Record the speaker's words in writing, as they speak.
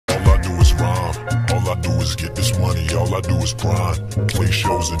is get this money, all I do is grind. Play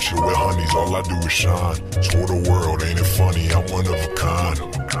shows and chill with honeys, all I do is shine. Tour the world, ain't it funny? I'm one of a kind.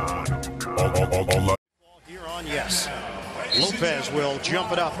 Here on yes. Lopez will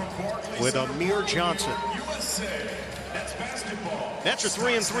jump it up with Amir Johnson. Nets are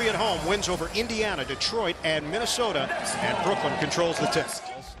 3-3 at home. Wins over Indiana, Detroit, and Minnesota. And Brooklyn controls the tip.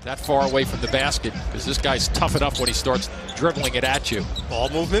 That far away from the basket, because this guy's tough enough when he starts dribbling it at you. Ball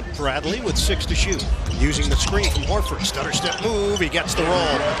movement, Bradley with 6 to shoot. Using the screen from Horford. Stutter step move, he gets the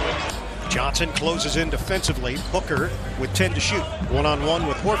roll. Johnson closes in defensively. Booker with 10 to shoot. One-on-one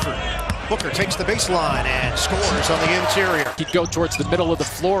with Horford. Booker takes the baseline and scores on the interior. He'd go towards the middle of the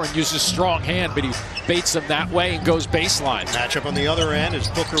floor and use his strong hand, but he baits him that way and goes baseline. Matchup on the other end is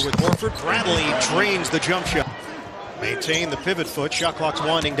Booker with Horford. Bradley drains the jump shot. Maintain the pivot foot. Shot clock's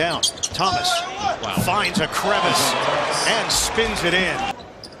winding down. Thomas finds a crevice and spins it in.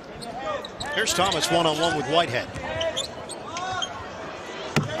 Here's Thomas one-on-one with Whitehead.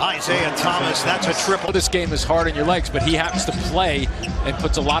 Isaiah Thomas, that's a triple. This game is hard on your legs, but he happens to play and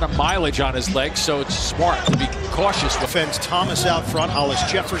puts a lot of mileage on his legs, so it's smart to be cautious. Defends Thomas out front. Hollis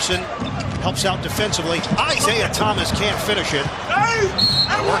Jefferson helps out defensively. Isaiah Thomas can't finish it.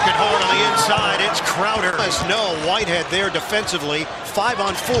 Working hard on the inside. It's Crowder. No, Whitehead there defensively.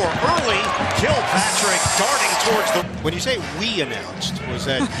 5-on-4 early. Kilpatrick darting towards the... When you say we announced, was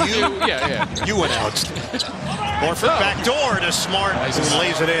that you? Yeah. You announced. Horford backdoor to Smart, who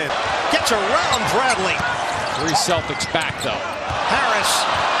lays it in. Gets around Bradley. 3 Celtics back, though. Harris,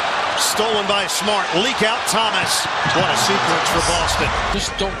 stolen by Smart. Leak out Thomas. What a sequence for Boston.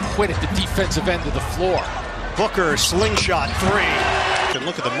 Just don't quit at the defensive end of the floor. Booker, slingshot 3. And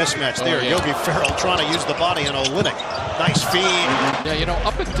look at the mismatch there. Yogi Ferrell trying to use the body on Olynyk. Nice feed. Yeah, you know,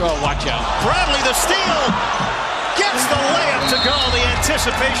 up and throw, watch out. Bradley the steal. Gets the layup to go. The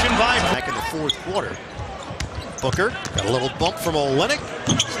anticipation by back in the fourth quarter. Booker got a little bump from Olynyk.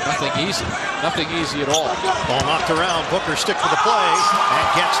 Nothing easy. Nothing easy at all. Ball knocked around. Booker sticks with the play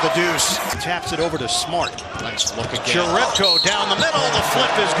and gets the deuce. Taps it over to Smart. Nice look again. Jerebko down the middle. The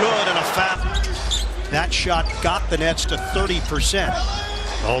flip is good and a foul. That shot got the Nets to 30%.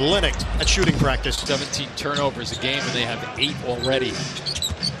 Olynyk at shooting practice. 17 turnovers a game, and they have 8 already.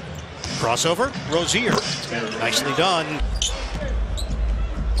 Crossover. Rozier. Nicely done.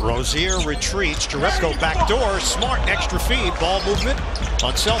 Rozier retreats. Jerebko backdoor. Smart extra feed. Ball movement.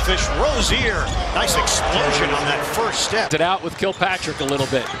 Unselfish. Rozier. Nice explosion on that first step. It out with Kilpatrick a little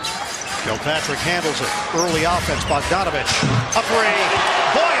bit. Kilpatrick handles it. Early offense. Bogdanovich. Upgrade.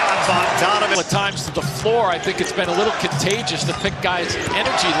 Bogdanovich. At times to the floor, I think it's been a little contagious to pick guys'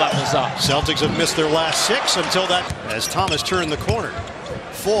 energy levels up. Celtics have missed their last 6 until that, as Thomas turned the corner.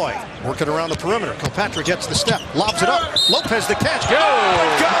 Foy working around the perimeter. Kilpatrick gets the step, lobs it up. Lopez the catch. Go!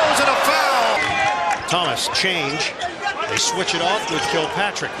 It goes and a foul. Thomas change. They switch it off with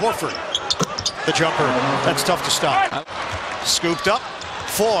Kilpatrick. Horford, the jumper. That's tough to stop. Scooped up.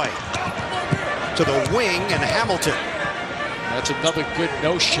 Foy to the wing and Hamilton. That's another good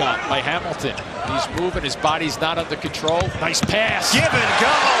no shot by Hamilton. He's moving, his body's not under control. Nice pass. Give and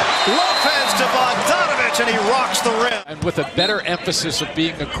go. Lopez to Bogdanovich, and he rocks the rim. And with a better emphasis of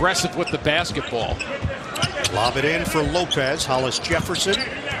being aggressive with the basketball. Lob it in for Lopez. Hollis Jefferson,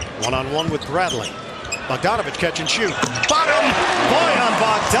 one-on-one with Bradley. Bogdanovich catch and shoot. Bottom. Boy on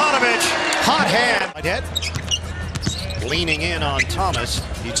Bogdanovich. Hot hand. Head. Leaning in on Thomas.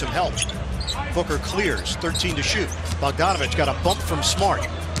 Needs some help. Booker clears. 13 to shoot. Bogdanovich got a bump from Smart.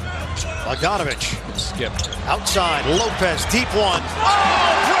 Bogdanovich. Skip. Outside. Lopez. Deep one.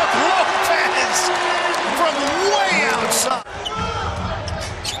 Oh, Brook Lopez from way outside.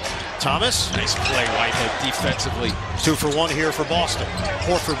 Thomas. Nice play, Whitehead, defensively. 2 for 1 here for Boston.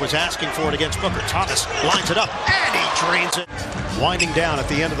 Horford was asking for it against Booker. Thomas lines it up, and he drains it. Winding down at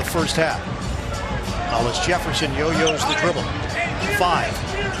the end of the first half. Hollis Jefferson yo-yos the dribble. 5,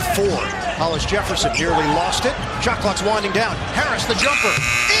 4. Hollis Jefferson nearly lost it. Shot clock's winding down. Harris the jumper.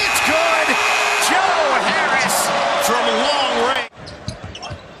 It's good! Joe Harris from long range.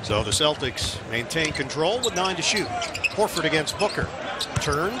 So the Celtics maintain control with 9 to shoot. Horford against Booker.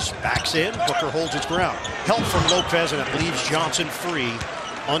 Turns, backs in. Booker holds his ground. Help from Lopez, and it leaves Johnson free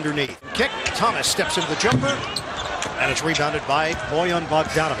underneath. Kick. Thomas steps into the jumper, and it's rebounded by Bojan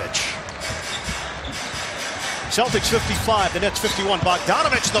Bogdanovich. Celtics 55, the Nets 51.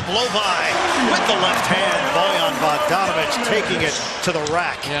 Bogdanovich, the blow-by with the left hand. Bojan Bogdanovich taking it to the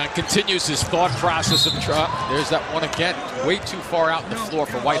rack. Yeah, continues his thought process of there's that one again. Way too far out the floor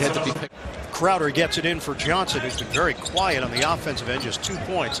for Whitehead to be picked. Crowder gets it in for Johnson, who's been very quiet on the offensive end, just 2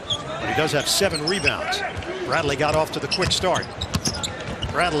 points. But he does have 7 rebounds. Bradley got off to the quick start.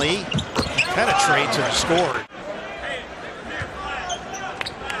 Bradley penetrates and scored.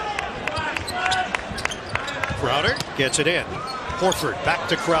 Crowder gets it in. Horford back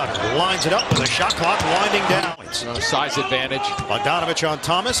to Crowder. Lines it up with a shot clock winding down. No size advantage. Bogdanovich on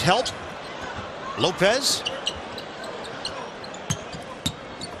Thomas. Help. Lopez.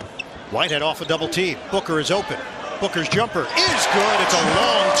 Whitehead off a double team. Booker is open. Booker's jumper is good. It's a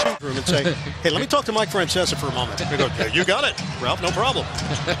long two. And say, hey, let me talk to Mike Francesa for a moment. They go, yeah, you got it, Ralph, no problem.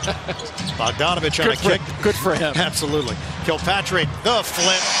 Bogdanovich on a kick. Good for him. Absolutely. Kilpatrick, the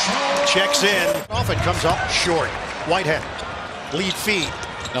flip. Checks in. Often comes up short. Whitehead. Lead feed.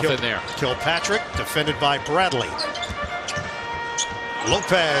 Nothing there. Kilpatrick defended by Bradley.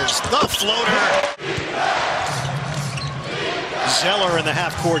 Lopez, the floater. Zeller in the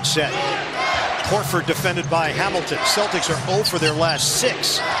half-court set. Horford defended by Hamilton. Celtics are 0 for their last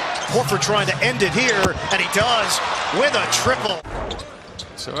 6. Horford trying to end it here, and he does with a triple.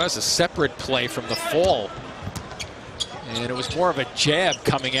 So that's a separate play from the fall. And it was more of a jab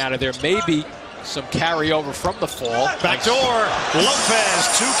coming out of there. Maybe some carryover from the fall. Backdoor,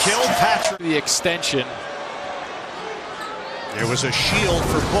 Lopez to Kilpatrick. The extension. There was a shield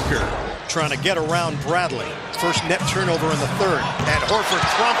for Booker trying to get around Bradley. First net turnover in the third. And Horford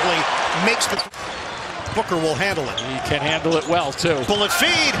promptly makes the... Booker will handle it. He can handle it well, too. Bullet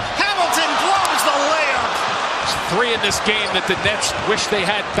feed. Hamilton blows the layup. 3 in this game that the Nets wish they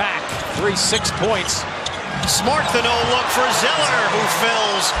had back. 3 6 points. Smart the no-look for Zeller, who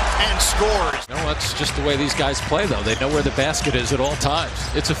fills and scores. No, that's just the way these guys play, though. They know where the basket is at all times.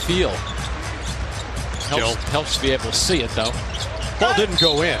 It's a feel. Helps to be able to see it, though. Ball didn't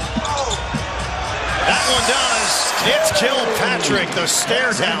go in. That one does. It's Kilpatrick, the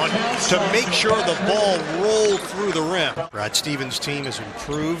stare down to make sure the ball rolled through the rim. Brad Stevens' team has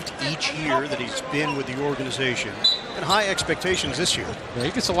improved each year that he's been with the organization, and high expectations this year. Yeah,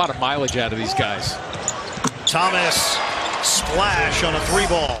 he gets a lot of mileage out of these guys. Thomas, splash on a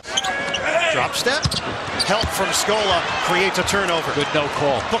 3-ball. Drop step. Help from Scola creates a turnover. Good no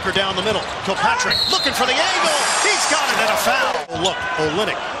call. Booker down the middle. Kilpatrick looking for the angle. He's got it and a foul. Oh, look,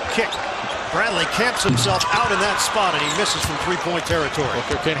 Olynyk kick. Bradley camps himself out in that spot and he misses from 3-point territory.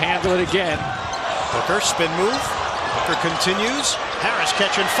 Booker can handle it again. Booker spin move. Booker continues. Harris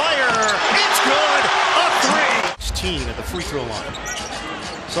catching fire. It's good. A 3. 16 at the free throw line.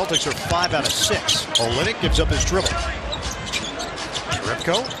 Celtics are 5 out of 6. Olynyk gives up his dribble.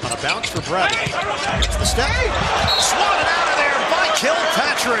 Ripko on a bounce for Bradley. Gets the step. Swatted out of there by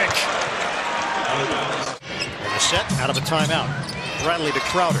Kilpatrick. And the set out of a timeout. Bradley to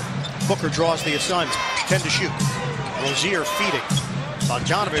Crowder. Booker draws the assignment. 10 to shoot. Rozier feeding.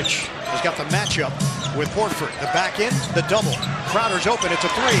 Bogdanovich has got the matchup with Horford. The back end, the double. Crowder's open. It's a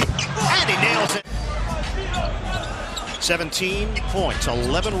 3. And he nails it. 17 points,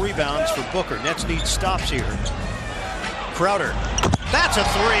 11 rebounds for Booker. Nets need stops here. Crowder. That's a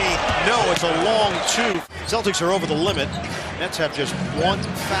 3. No, it's a long 2. Celtics are over the limit. Nets have just 1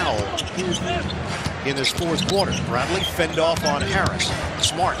 foul in this fourth quarter. Bradley fend off on Harris.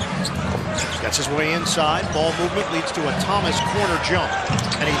 Smart gets his way inside. Ball movement leads to a Thomas corner jump,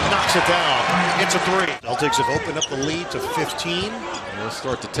 and he knocks it down. It's a 3. Celtics have opened up the lead to 15. They'll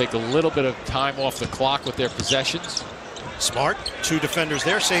start to take a little bit of time off the clock with their possessions. Smart, 2 defenders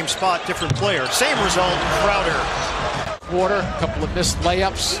there, same spot, different player. Same result, Crowder. Quarter, a couple of missed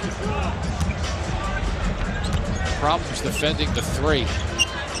layups. Problems defending the 3.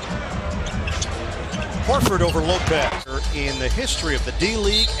 Horford over Lopez. In the history of the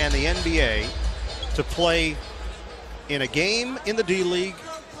D-League and the NBA, to play in a game in the D-League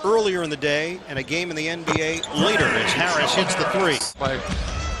earlier in the day and a game in the NBA later as Harris hits the 3.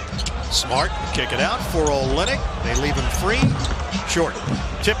 Smart, kick it out for Olynyk. They leave him free. Short.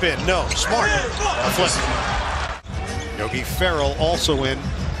 Tip in, no. Smart. A flip. Yogi Ferrell also in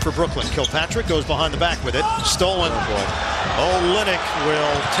for Brooklyn. Kilpatrick goes behind the back with it. Stolen. Olynyk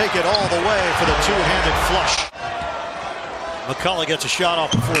will take it all the way for the 2-handed flush. McCullough gets a shot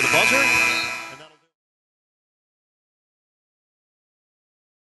off before the buzzer.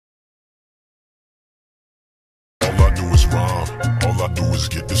 All I do is rhyme. All I do is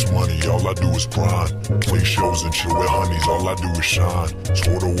get this money. All I do is grind. Play shows and chill with honeys. All I do is shine.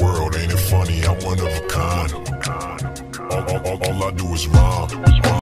 Tour the world, ain't it funny? I'm one of a kind. All I do is rhyme.